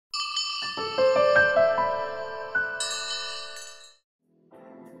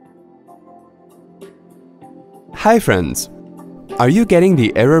Hi friends! Are you getting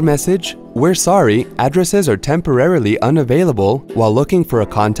the error message, "We're sorry, addresses are temporarily unavailable," while looking for a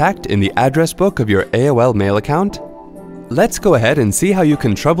contact in the address book of your AOL Mail account? Let's go ahead and see how you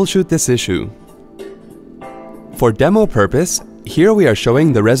can troubleshoot this issue. For demo purpose, here we are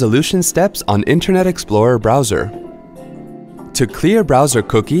showing the resolution steps on Internet Explorer browser. To clear browser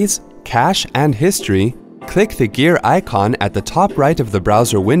cookies, cache, and history, click the gear icon at the top right of the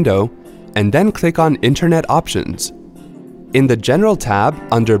browser window and then click on Internet Options. In the General tab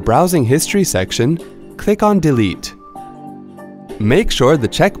under Browsing History section, click on Delete. Make sure the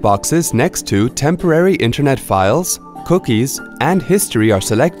checkboxes next to Temporary Internet Files, Cookies, and History are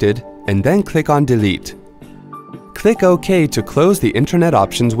selected and then click on Delete. Click OK to close the Internet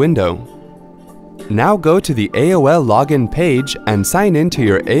Options window. Now go to the AOL login page and sign in to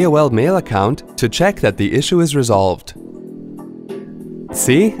your AOL Mail account to check that the issue is resolved.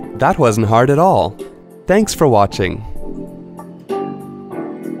 See? That wasn't hard at all. Thanks for watching.